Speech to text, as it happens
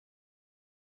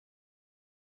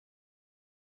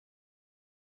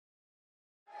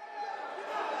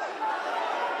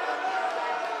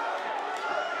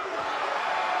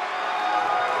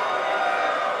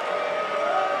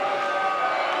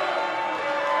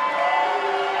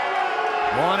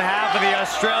One half of the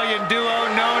Australian duo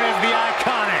known as the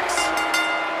Iconics.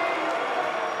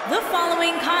 The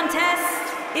following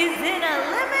contest is an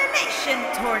elimination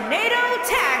tornado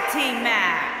tag team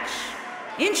match.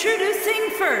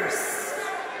 Introducing first,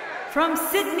 from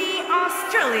Sydney,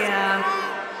 Australia,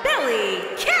 Billie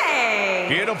Kay.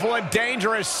 Beautiful and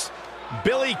dangerous,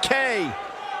 Billie Kay.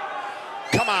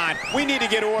 Come on, we need to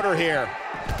get order here.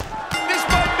 This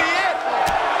might be it.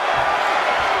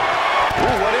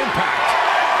 Ooh, what impact.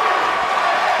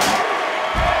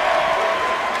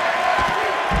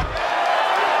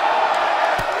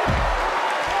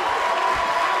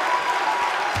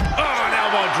 Oh, an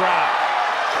elbow drop.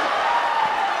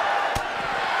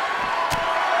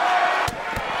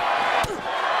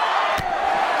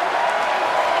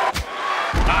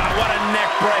 Ah, what a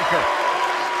neck breaker.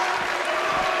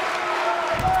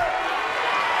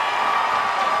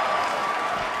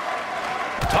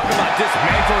 Talk about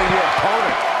dismantling your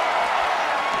opponent.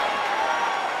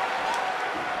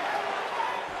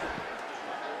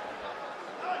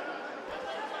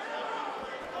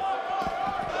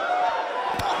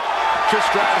 Trish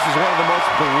Stratus is one of the most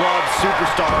beloved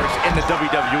superstars in the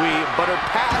WWE, but her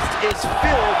past is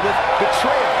filled with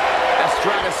betrayal, as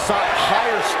Stratus sought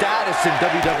higher status in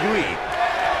WWE.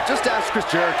 Just ask Chris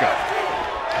Jericho.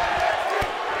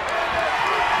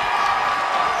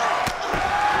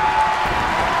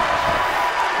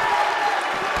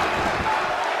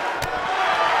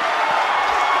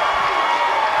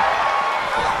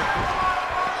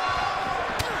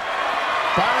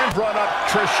 Byron brought up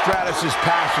Trish Stratus'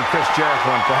 past with Chris Jericho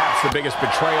and perhaps the biggest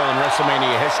betrayal in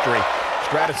WrestleMania history.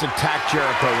 Stratus attacked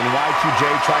Jericho when Y2J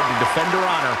tried to defend her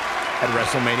honor at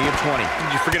WrestleMania 20.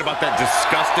 Did you forget about that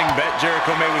disgusting bet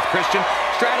Jericho made with Christian?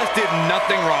 Stratus did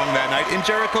nothing wrong that night, and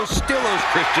Jericho still owes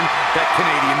Christian that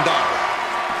Canadian dollar.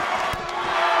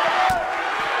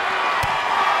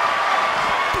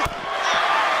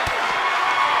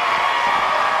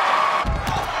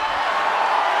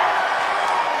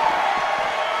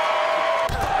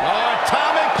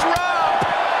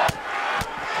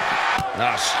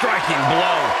 A striking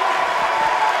blow.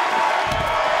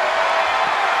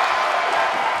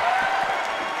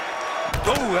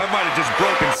 Oh, that might have just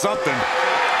broken something.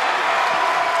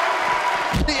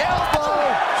 The elbow.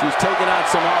 She's taking on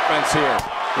some offense here.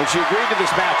 When she agreed to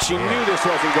this match, she knew this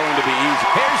wasn't going to be easy.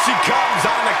 Here she comes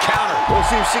on the counter. We'll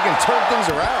see if she can turn things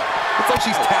around. It's like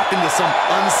she's tapped into some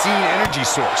unseen energy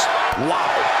source.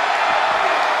 Wow.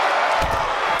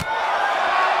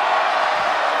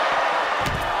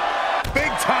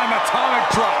 Time atomic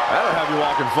drop. That'll have you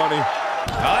walking funny.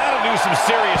 Now that'll do some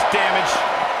serious damage.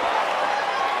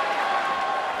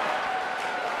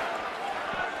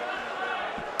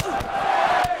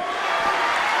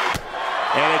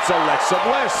 And it's Alexa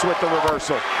Bliss with the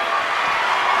reversal.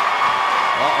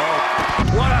 Uh-oh.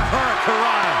 What a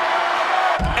hurricanrana.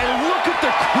 And look at the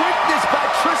quickness by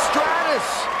Trish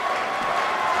Stratus.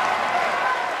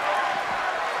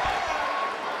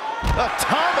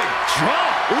 Atomic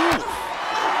drop. Ooh.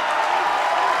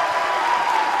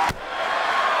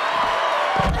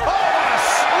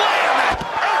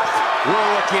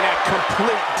 We're looking at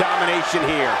complete domination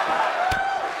here.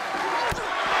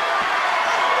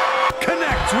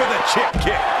 Connects with a chip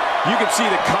kick. You can see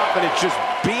the confidence just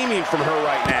beaming from her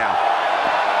right now.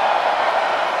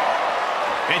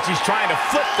 And she's trying to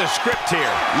flip the script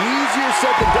here. Easier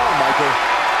said than done, Michael.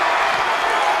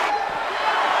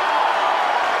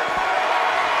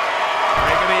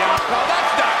 Breaking the arm. Oh,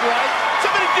 that's not right.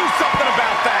 Somebody do something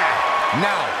about that.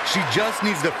 Now, she just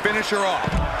needs to finish her off.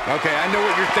 Okay, I know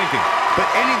what you're thinking, but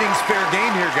anything's fair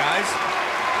game here, guys.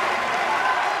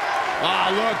 Ah,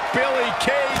 look, Billie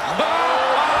Kay.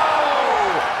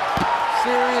 Oh!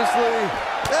 Seriously?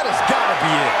 That has got to be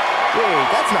it. Wait,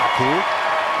 that's not cool.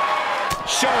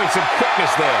 Showing some quickness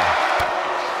there.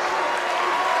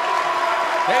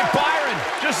 Hey, Byron,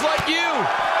 just like you.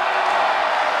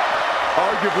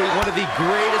 Arguably one of the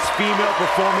greatest female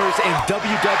performers in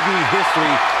WWE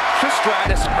history, Trish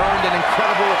Stratus earned an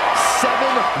incredible 7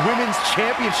 women's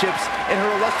championships in her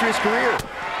illustrious career.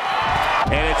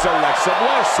 And it's Alexa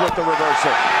Bliss with the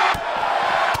reversal.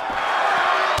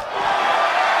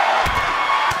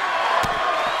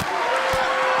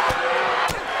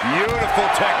 Beautiful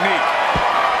technique.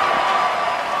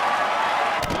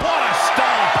 What a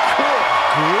stomp. Good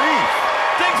grief.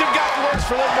 Things have gotten worse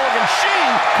for Liv Morgan. She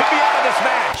could be out of this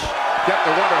match. You have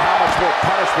to wonder how much more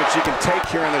punishment she can take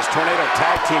here in this tornado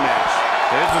tag team match.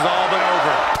 This has all been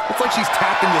over. It's like she's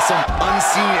tapped into some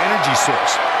unseen energy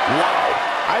source. Wow.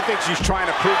 I think she's trying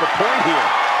to prove a point here.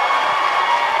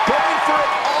 Going for it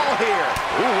all here.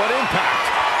 Ooh, what impact.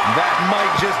 That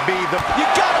might just be the... You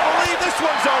gotta believe this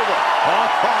one's over.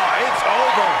 Oh, it's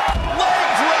over.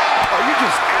 Legs locked. Oh, you're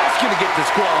just asking to get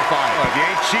disqualified. Well, if you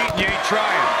ain't cheating, you ain't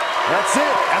trying. That's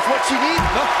it. That's what you need.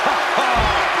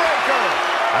 Breaker.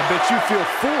 I bet you feel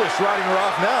foolish riding her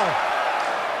off now.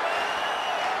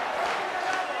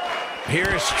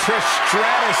 Here's Trish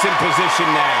Stratus in position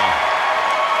now.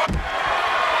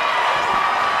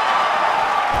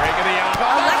 Breaking the arm.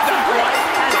 Oh, that's not right.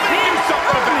 Somebody do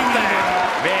something about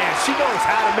that. Man, she knows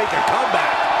how to make a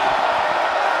comeback.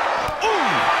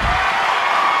 Ooh.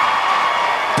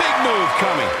 Big move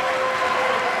coming.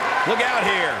 Look out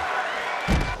here.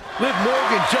 Liv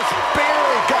Morgan just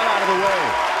barely got out of the way.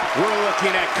 We're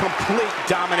looking at complete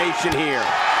domination here.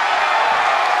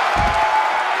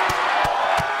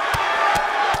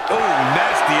 Oh,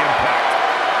 nasty impact.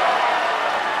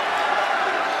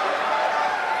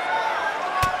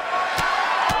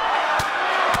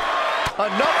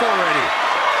 Enough already.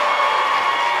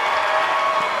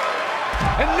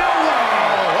 And no way.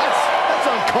 Oh, that's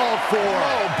uncalled for.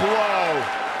 Oh, blow.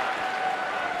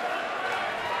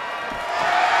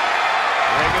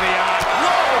 Breaking the arm.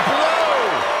 Low blow.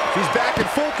 She's back in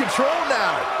full control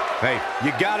now. Hey,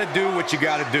 you gotta do what you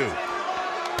gotta do.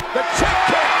 The check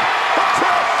kick. The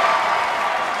Trish.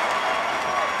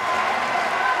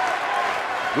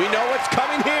 We know what's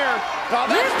coming here. Oh,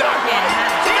 that's Liv not Morgan right.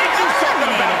 has She been do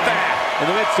something about eliminated. that. In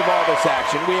the midst of all this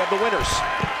action, we have the winners.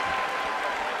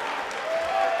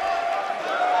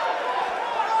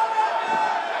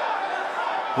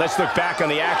 Let's look back on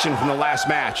the action from the last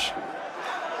match.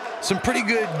 Some pretty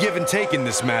good give and take in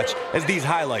this match, as these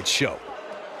highlights show.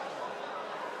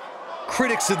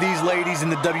 Critics of these ladies in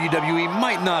the WWE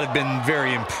might not have been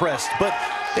very impressed, but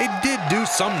they did do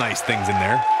some nice things in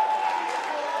there.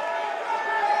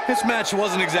 This match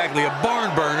wasn't exactly a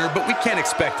barn burner, but we can't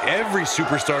expect every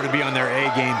superstar to be on their A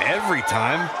game every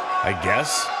time, I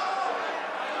guess.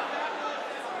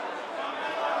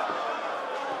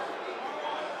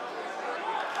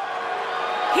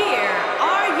 Here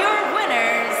are your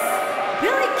winners,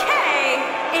 Billie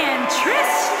and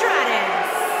Trish Stratus.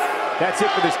 That's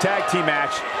it for this tag team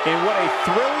match, and what a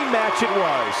thrilling match it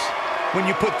was. When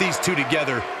you put these two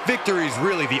together, victory is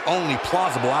really the only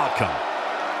plausible outcome.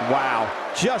 Wow,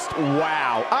 just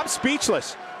wow. I'm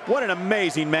speechless. What an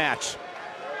amazing match.